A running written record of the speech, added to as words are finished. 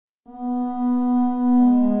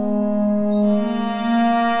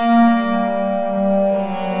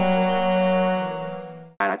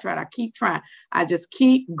I keep trying. I just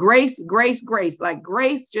keep Grace. Like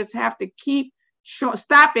Grace just have to keep showing.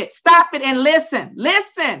 Stop it and listen.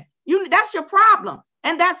 That's your problem.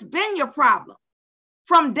 And that's been your problem.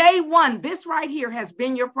 From day one, this right here has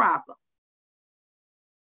been your problem.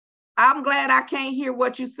 I'm glad I can't hear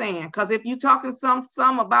what you're saying, because if you're talking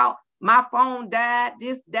some about my phone died,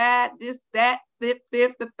 this, that, fifth,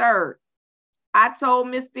 the third. I told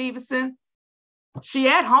Miss Stevenson, she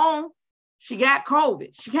at home, she got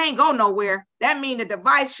COVID. She can't go nowhere. That means the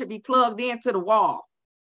device should be plugged into the wall.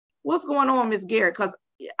 What's going on, Miss Garrett? Because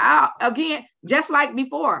again, just like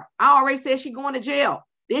before, I already said she going to jail.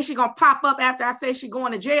 Then she gonna pop up after I say she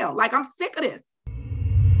going to jail. Like, I'm sick of this.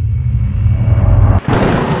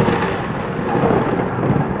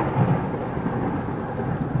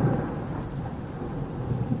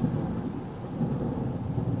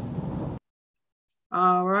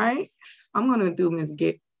 All right, I'm gonna do Miss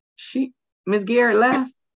Garrett. Miss Garrett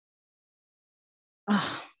left.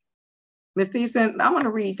 Miss Stevenson, I'm gonna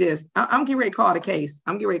read this. I'm getting ready to call the case.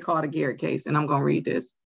 I'm getting ready to call the Garrett case, and I'm gonna read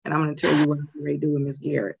this, and I'm gonna tell you what I'm ready to do with Miss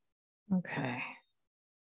Garrett. Okay.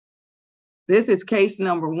 This is case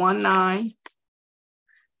number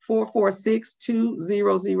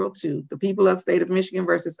 194462002. The people of the state of Michigan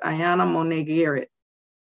versus Ayana Monet Garrett.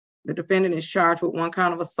 The defendant is charged with 1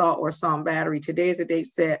 count of assault or assault battery. Today is the date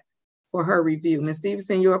set for her review. Ms.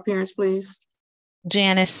 Stevenson, your appearance, please.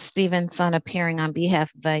 Janice Stevenson appearing on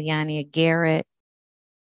behalf of Ayana Garrett.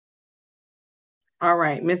 All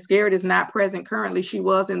right, Ms. Garrett is not present currently. She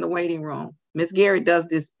was in the waiting room. Ms. Garrett does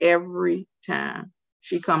this every time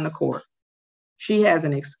she come to court. She has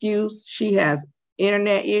an excuse. She has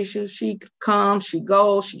internet issues. She comes, she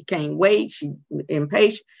goes, she can't wait, she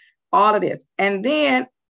impatient, all of this. And then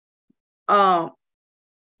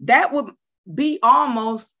that would be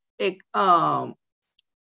almost, I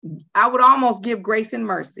would almost give grace and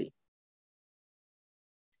mercy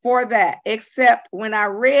for that, except when I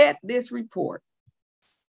read this report,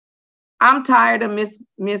 I'm tired of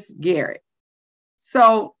Miss Garrett.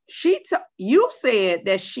 So you said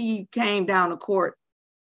that she came down to court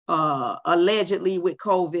allegedly with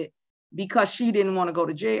COVID because she didn't want to go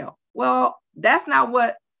to jail. Well, that's not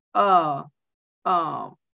what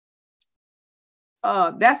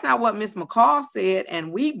Ms. McCall said,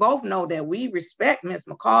 and we both know that we respect Ms.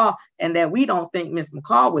 McCall and that we don't think Ms.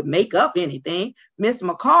 McCall would make up anything. Ms.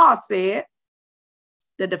 McCall said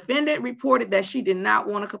the defendant reported that she did not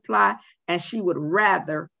want to comply and she would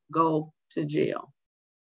rather go to jail.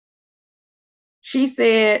 She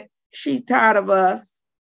said she's tired of us.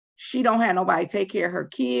 She don't have nobody take care of her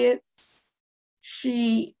kids.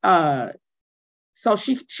 So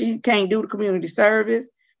she can't do the community service.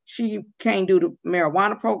 She can't do the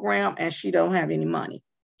marijuana program, and she don't have any money.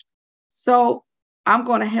 So I'm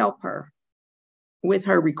going to help her with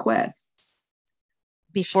her requests.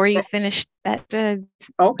 Before you finish that, Judge,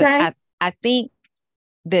 okay. I think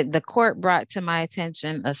that the court brought to my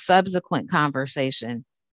attention a subsequent conversation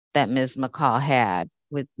that Ms. McCall had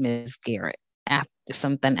with Ms. Garrett after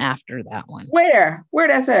that one. Where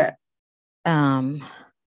that's at? Let me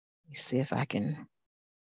see if I can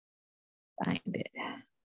find it.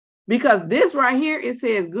 Because this right here, it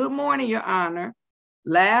says, "Good morning, Your Honor.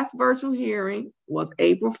 Last virtual hearing was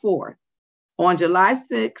April 4th. On July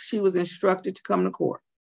 6th, she was instructed to come to court.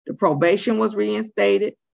 The probation was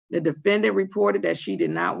reinstated. The defendant reported that she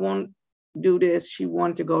did not want to do this. She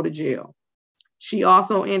wanted to go to jail. She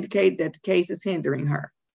also indicated that the case is hindering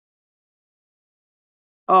her."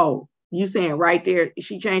 Oh, you saying right there,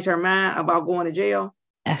 she changed her mind about going to jail?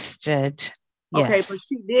 Yes, Judge. Yes. Okay, but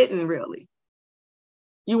she didn't really.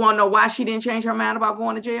 You want to know why she didn't change her mind about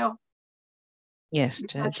going to jail? Yes,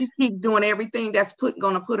 because Judge. she keeps doing everything that's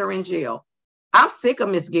going to put her in jail. I'm sick of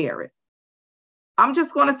Miss Garrett. I'm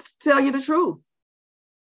just going to tell you the truth.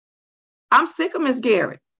 I'm sick of Miss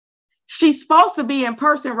Garrett. She's supposed to be in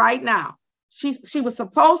person right now. She was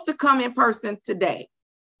supposed to come in person today.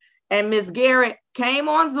 And Miss Garrett came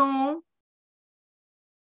on Zoom.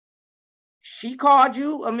 She called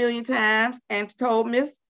you a million times and told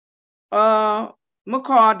Miss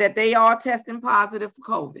McCall that they are testing positive for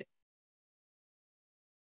COVID.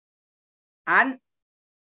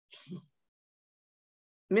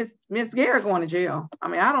 Miss Garrett going to jail. I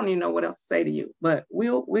mean, I don't even know what else to say to you, but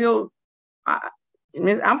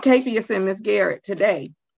I'm capious in Miss Garrett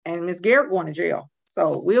today, and Miss Garrett going to jail.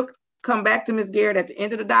 So we'll come back to Miss Garrett at the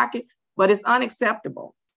end of the docket, but it's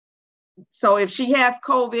unacceptable. So if she has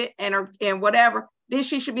COVID and whatever, then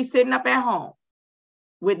she should be sitting up at home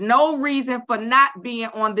with no reason for not being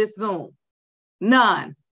on this Zoom.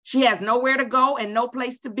 None. She has nowhere to go and no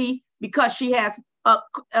place to be because she has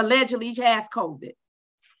allegedly has COVID.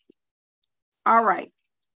 All right.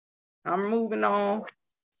 I'm moving on.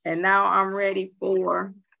 And now I'm ready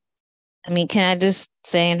for. I mean, can I just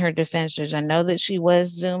say in her defense, Judge, I know that she was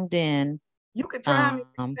zoomed in. You could try Miss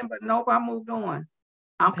Simpson, but nope, I moved on.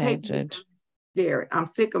 I'm okay, capable Judge. of Miss Garrett. I'm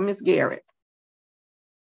sick of Miss Garrett.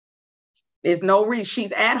 There's no reason.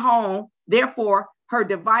 She's at home. Therefore, her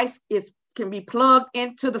device can be plugged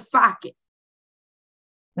into the socket.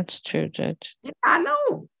 That's true, Judge. Yeah, I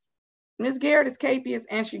know. Miss Garrett is capious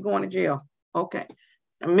and she's going to jail. Okay.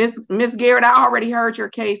 Miss Garrett, I already heard your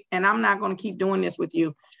case, and I'm not going to keep doing this with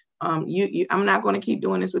you. I'm not going to keep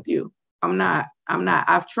doing this with you. I'm not.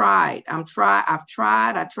 I've tried. I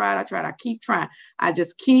keep trying. I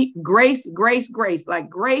just keep grace. Like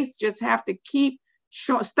Grace just have to keep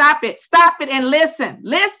showing. Stop it and listen.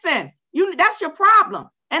 That's your problem.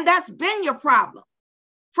 And that's been your problem.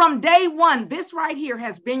 From day one, this right here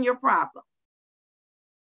has been your problem.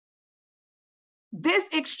 This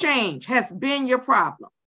exchange has been your problem.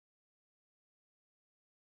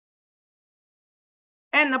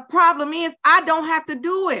 And the problem is, I don't have to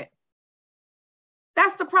do it.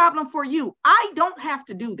 That's the problem for you. I don't have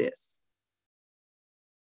to do this.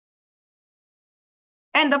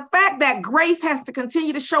 And the fact that grace has to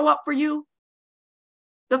continue to show up for you,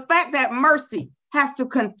 the fact that mercy has to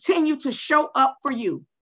continue to show up for you,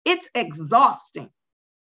 it's exhausting.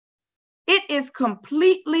 It is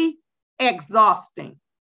completely exhausting.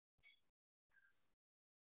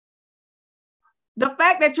 The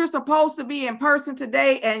fact that you're supposed to be in person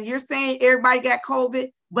today and you're saying everybody got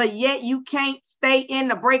COVID, but yet you can't stay in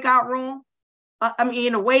the breakout room,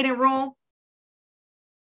 in the waiting room.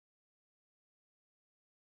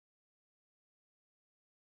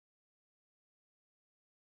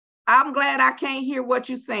 I'm glad I can't hear what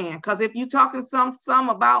you're saying, because if you're talking some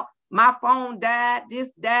about my phone died,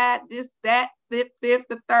 this, that, fifth,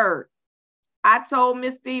 the third. I told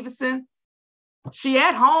Miss Stevenson, she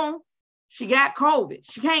at home, she got COVID.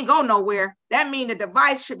 She can't go nowhere. That means the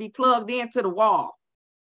device should be plugged into the wall.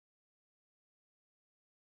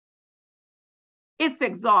 It's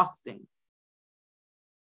exhausting.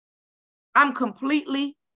 I'm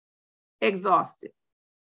completely exhausted.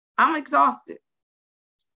 I'm exhausted.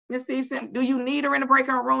 Miss Stevenson, do you need her in the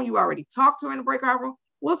breakout room? You already talked to her in the breakout room.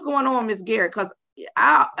 What's going on, Miss Garrett? Because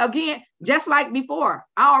again, just like before,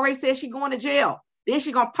 I already said she's going to jail. Then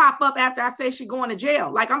she's going to pop up after I say she's going to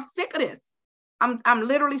jail. Like, I'm sick of this. I'm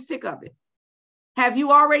literally sick of it. Have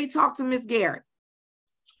you already talked to Miss Garrett?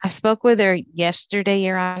 I spoke with her yesterday,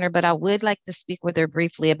 Your Honor, but I would like to speak with her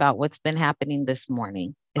briefly about what's been happening this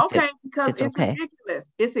morning. Okay, because it's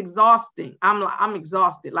ridiculous. It's exhausting. I'm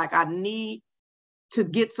exhausted. Like, I need to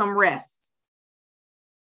get some rest.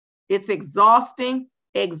 It's exhausting.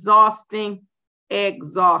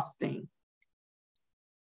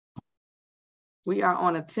 We are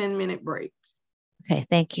on a 10-minute break. Okay,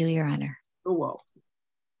 thank you, Your Honor. You're welcome.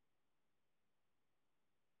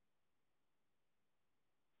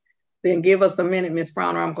 Then give us a minute, Ms.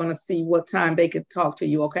 Frowner. I'm going to see what time they could talk to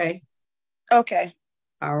you, okay? Okay.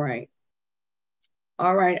 All right.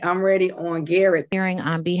 All right, I'm ready on Garrett. Hearing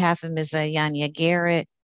on behalf of Ms. Yanya Garrett.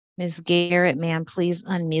 Ms. Garrett, ma'am, please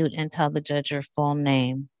unmute and tell the judge your full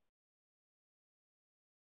name.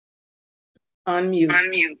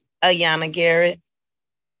 Unmute. Ayana Garrett.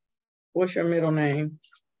 What's your middle name?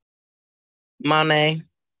 Monet.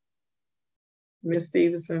 Ms.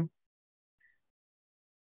 Stevenson.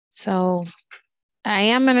 So I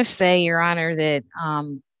am going to say, Your Honor, that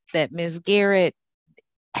that Ms. Garrett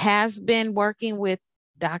has been working with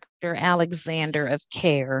Dr. Alexander of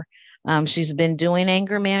CARE. She's been doing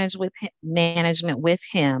anger management with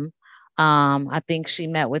him. I think she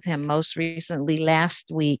met with him most recently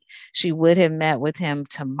last week. She would have met with him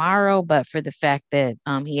tomorrow, but for the fact that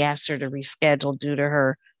he asked her to reschedule due to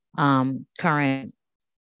her current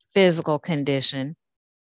physical condition.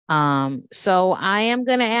 So I am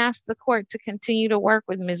going to ask the court to continue to work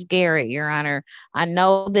with Ms. Garrett, Your Honor. I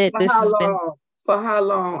know that this has been... For how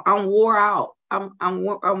long? I'm wore out. I'm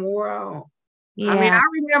wore out. Yeah. I mean, I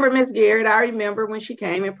remember Miss Garrett. I remember when she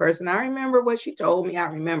came in person. I remember what she told me. I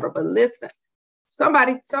remember. But listen,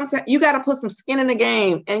 sometimes you got to put some skin in the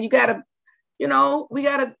game, and you got to, we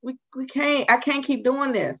can't. I can't keep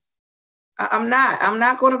doing this. I'm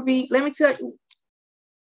not going to be. Let me tell you,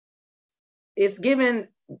 it's giving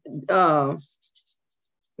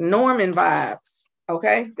Norman vibes.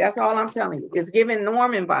 Okay, that's all I'm telling you. It's giving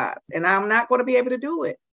Norman vibes, and I'm not going to be able to do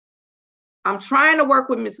it. I'm trying to work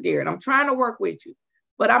with Miss Garrett. I'm trying to work with you,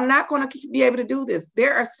 but I'm not going to be able to do this.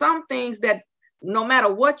 There are some things that no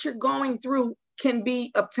matter what you're going through can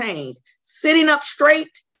be obtained. Sitting up straight,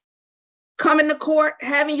 coming to court,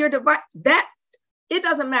 having your device, that It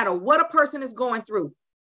doesn't matter what a person is going through,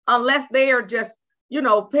 unless they are just,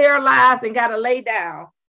 paralyzed and got to lay down.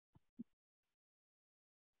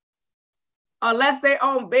 Unless they're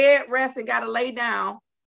on bed rest and got to lay down.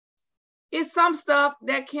 It's some stuff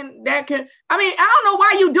that can, I don't know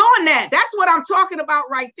why you doing that. That's what I'm talking about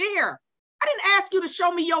right there. I didn't ask you to show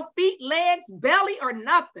me your feet, legs, belly, or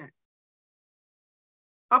nothing.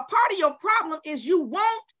 A part of your problem is you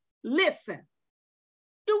won't listen.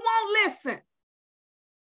 You won't listen.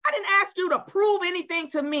 I didn't ask you to prove anything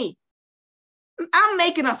to me. I'm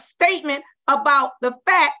making a statement about the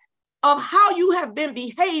fact of how you have been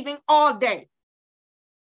behaving all day.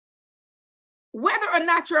 Whether or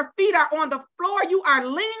not your feet are on the floor, you are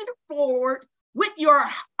leaned forward with your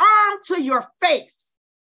arm to your face.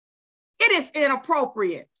 It is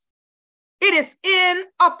inappropriate. It is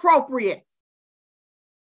inappropriate.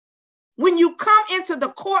 When you come into the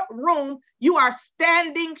courtroom, you are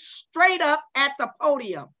standing straight up at the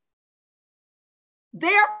podium.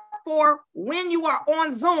 Therefore, when you are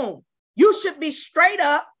on Zoom, you should be straight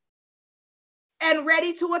up and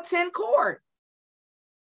ready to attend court.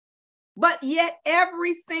 But yet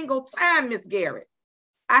every single time, Ms. Garrett,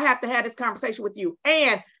 I have to have this conversation with you,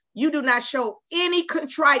 and you do not show any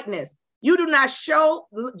contriteness. You do not show,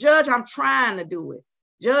 Judge, I'm trying to do it.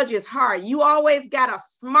 Judge, it's hard. You always got a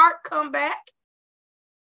smart comeback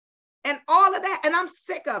and all of that, and I'm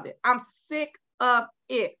sick of it. I'm sick of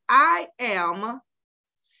it. I am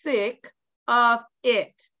sick of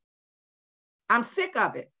it. I'm sick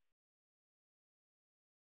of it.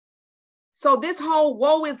 So this whole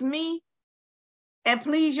woe is me, and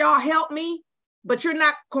please y'all help me, but you're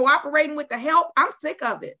not cooperating with the help. I'm sick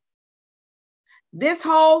of it. This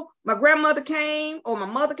whole, my grandmother came, or my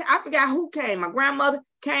mother came, I forgot who came. My grandmother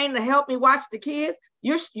came to help me watch the kids.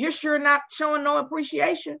 You're sure not showing no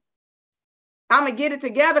appreciation. I'm gonna get it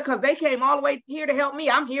together because they came all the way here to help me.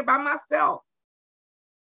 I'm here by myself.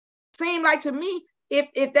 Seems like to me,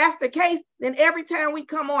 if that's the case, then every time we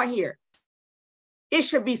come on here, it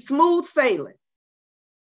should be smooth sailing.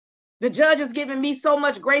 The judge has given me so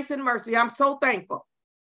much grace and mercy. I'm so thankful.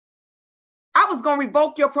 I was going to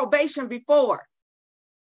revoke your probation before,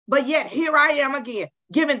 but yet here I am again,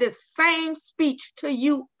 giving this same speech to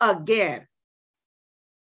you again.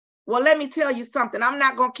 Well, let me tell you something. I'm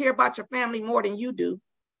not going to care about your family more than you do.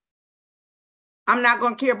 I'm not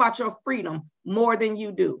going to care about your freedom more than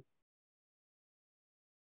you do.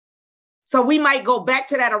 So we might go back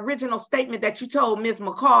to that original statement that you told Ms.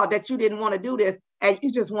 McCall that you didn't want to do this and you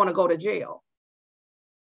just want to go to jail.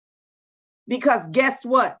 Because guess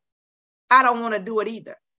what? I don't want to do it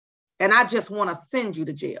either. And I just want to send you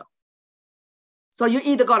to jail. So you're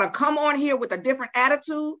either going to come on here with a different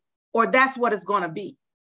attitude or that's what it's going to be.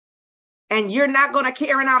 And you're not going to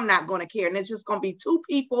care and I'm not going to care. And it's just going to be two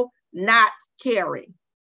people not caring.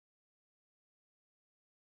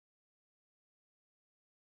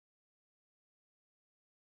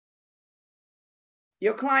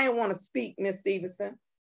 Your client want to speak, Ms. Stevenson.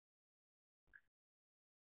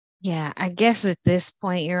 Yeah, I guess at this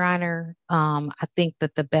point, Your Honor, I think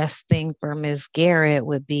that the best thing for Ms. Garrett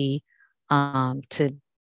would be to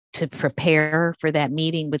prepare for that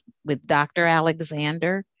meeting with Dr.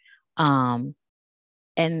 Alexander. And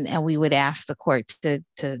we would ask the court to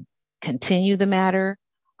continue the matter.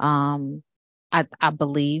 I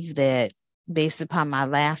believe that based upon my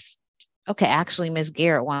last, okay, actually Ms.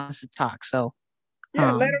 Garrett wants to talk, so.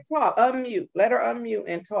 Yeah, let her talk, unmute, let her unmute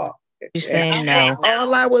and talk. You're saying no.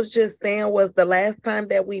 All I was just saying was the last time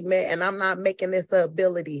that we met, and I'm not making this an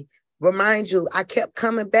ability. Remind you, I kept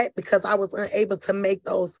coming back because I was unable to make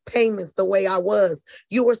those payments the way I was.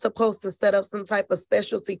 You were supposed to set up some type of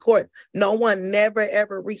specialty court. No one never,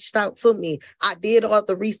 ever reached out to me. I did all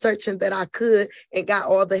the researching that I could and got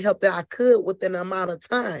all the help that I could within an amount of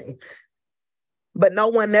time. But no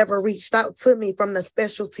one never reached out to me from the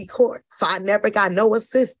specialty court. So I never got no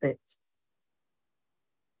assistance.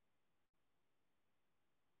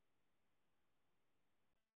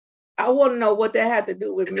 I want to know what that had to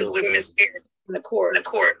do with Ms. Garrett in the court.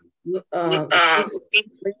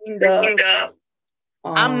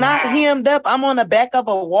 I'm not hemmed up. I'm on the back of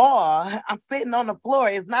a wall. I'm sitting on the floor.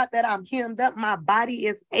 It's not that I'm hemmed up. My body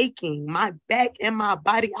is aching. My back and my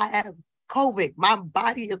body, I have COVID. My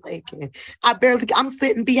body is aching. I'm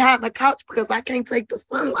sitting behind the couch because I can't take the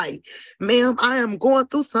sunlight. Ma'am, I am going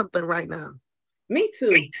through something right now. Me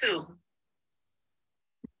too.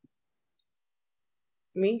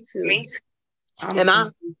 And I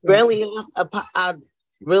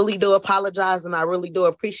really do apologize, and I really do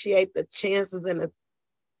appreciate the chances and the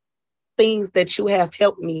things that you have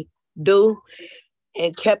helped me do.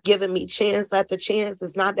 and kept giving me chance after chance.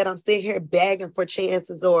 It's not that I'm sitting here begging for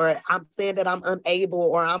chances, or I'm saying that I'm unable,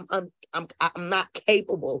 or I'm not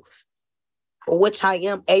capable, for which I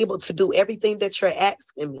am able to do everything that you're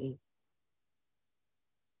asking me.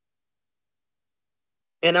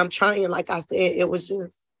 And I'm trying, like I said, it was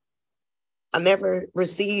just, I never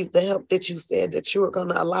received the help that you said that you were going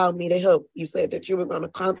to allow me to help. You said that you were going to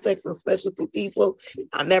contact some specialty people.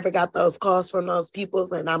 I never got those calls from those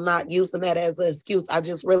people, and I'm not using that as an excuse. I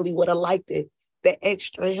just really would have liked it, the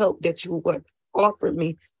extra help that you were offering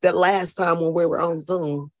me the last time when we were on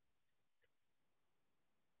Zoom.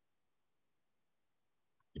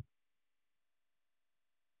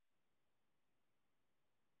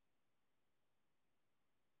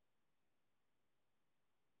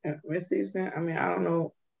 Miss Stevenson, I mean, I don't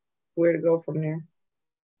know where to go from there.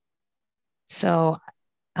 So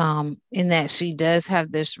in that she does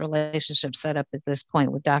have this relationship set up at this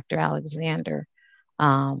point with Dr. Alexander.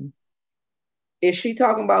 Is she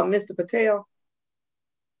talking about Mr. Patel?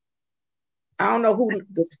 I don't know who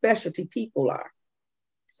the specialty people are.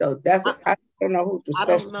 So that's what I don't know who the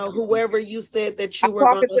specialty. I don't know whoever you said that you were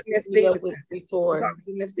talking to Miss Stevenson before. I'm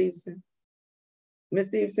talking to Miss Stevenson. Miss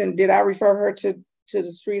Stevenson, did I refer her to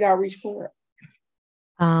the street outreach court?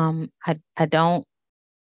 I don't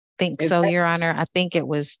think so, Your Honor. I think it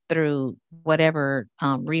was through whatever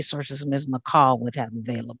resources Ms. McCall would have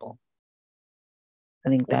available. I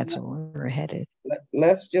think that's where we're headed.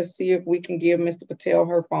 Let's just see if we can give Mr. Patel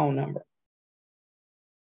her phone number.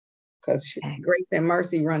 Because Grace and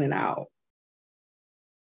Mercy running out.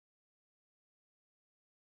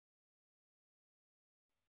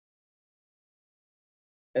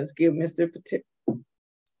 Let's give Mr. Patel.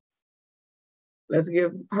 Let's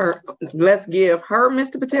give her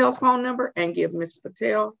Mr. Patel's phone number and give Mr.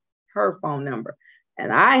 Patel her phone number.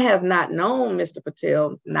 And I have not known Mr.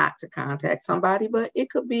 Patel not to contact somebody, but it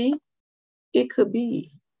could be the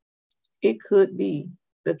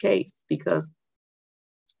case, because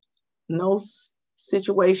no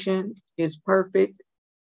situation is perfect,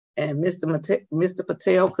 and Mr.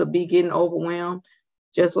 Patel could be getting overwhelmed,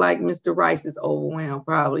 just like Mr. Rice is overwhelmed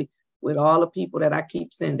probably with all the people that I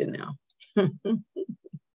keep sending now.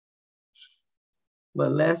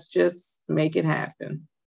 But let's just make it happen.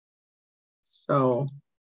 So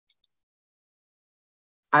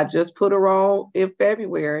I just put her on in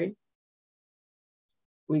February.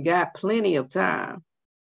 We got plenty of time.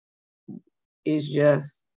 It's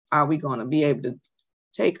just, are we going to be able to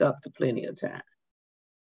take up the plenty of time?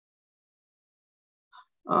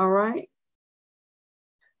 All right.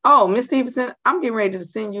 Oh, Ms. Stevenson, I'm getting ready to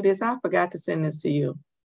send you this. I forgot to send this to you.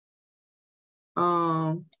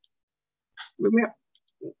 Remember,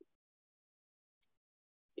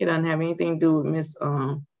 it doesn't have anything to do with Miss,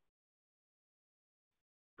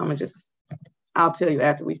 I'll tell you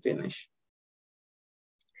after we finish.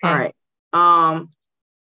 Okay. All right.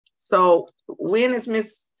 So when is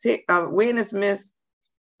Miss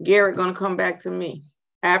Garrett gonna come back to me?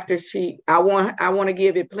 After I want to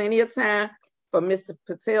give it plenty of time for Mr.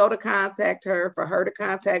 Patel to contact her, for her to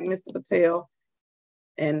contact Mr. Patel,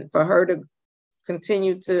 and for her to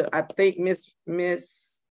continue to, I think Miss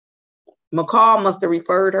McCall must have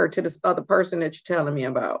referred her to this other person that you're telling me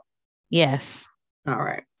about. Yes. All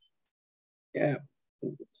right. Yeah.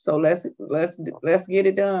 So let's get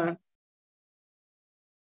it done.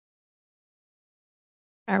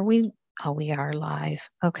 Are we? Oh, we are live.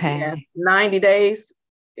 Okay. Yeah. 90 days.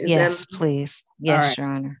 Yes, please. Yes, right. Your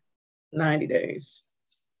Honor. 90 days.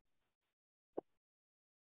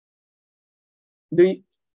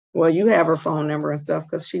 Well, you have her phone number and stuff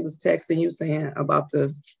because she was texting you saying about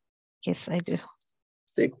the. Yes, I do.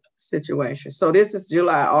 Situation. So this is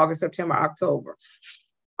July, August, September, October.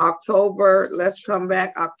 October, let's come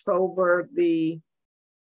back. October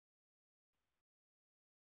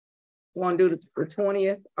want to do the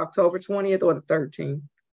 20th, October 20th or the 13th?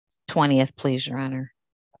 20th, please, Your Honor.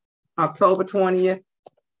 October 20th.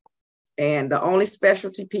 And the only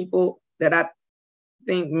specialty people that I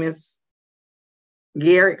think Miss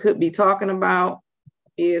Garrett could be talking about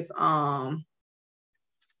is Mr.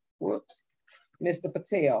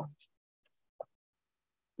 Patel.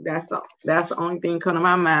 That's the only thing coming to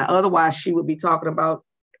my mind. Otherwise, she would be talking about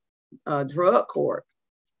drug court,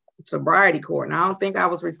 sobriety court. And I don't think I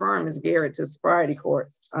was referring Ms. Garrett to sobriety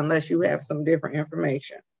court unless you have some different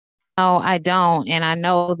information. No, I don't. And I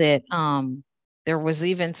know that there was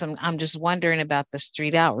even some, I'm just wondering about the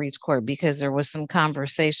street outreach court, because there was some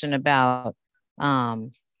conversation about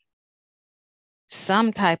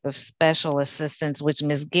some type of special assistance, which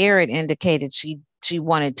Ms. Garrett indicated she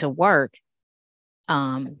wanted to work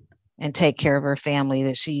and take care of her family,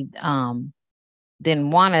 that she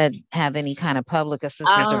didn't want to have any kind of public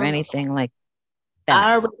assistance or anything like that.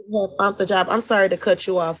 I already had found the job. I'm sorry to cut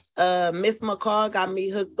you off. Miss McCall got me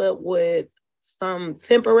hooked up with some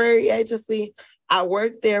temporary agency. I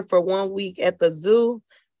worked there for 1 week at the zoo,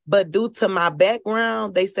 but due to my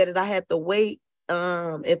background, they said that I had to wait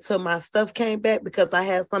until my stuff came back because I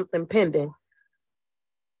had something pending.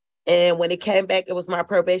 And when it came back, it was my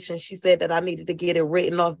probation. She said that I needed to get it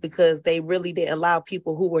written off because they really didn't allow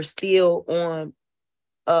people who were still on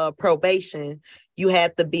probation. You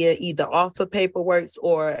had to be either off of paperwork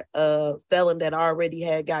or a felon that already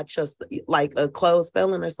had got just like a closed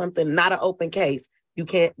felon or something, not an open case. You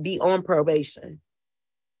can't be on probation.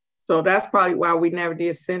 So that's probably why we never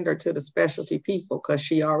did send her to the specialty people, because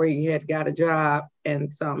she already had got a job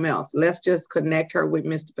and something else. Let's just connect her with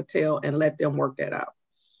Mr. Patel and let them work that out.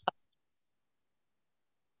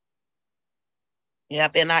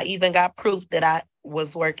 Yep, and I even got proof that I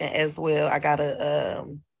was working as well. I got a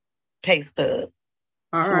pay stub.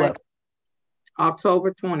 All right.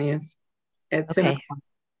 October 20th at 10 o'clock.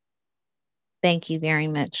 Thank you very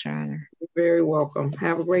much, Your Honor. You're very welcome.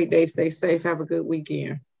 Have a great day. Stay safe. Have a good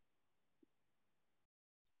weekend.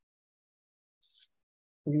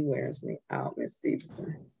 You wears me out, Ms.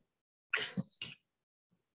 Stevenson.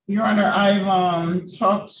 Your Honor, I've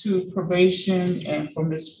talked to probation and for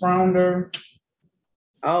Ms. Frowner.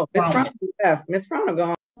 Oh, Ms. Frowner left. Ms. Frowner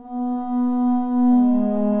gone.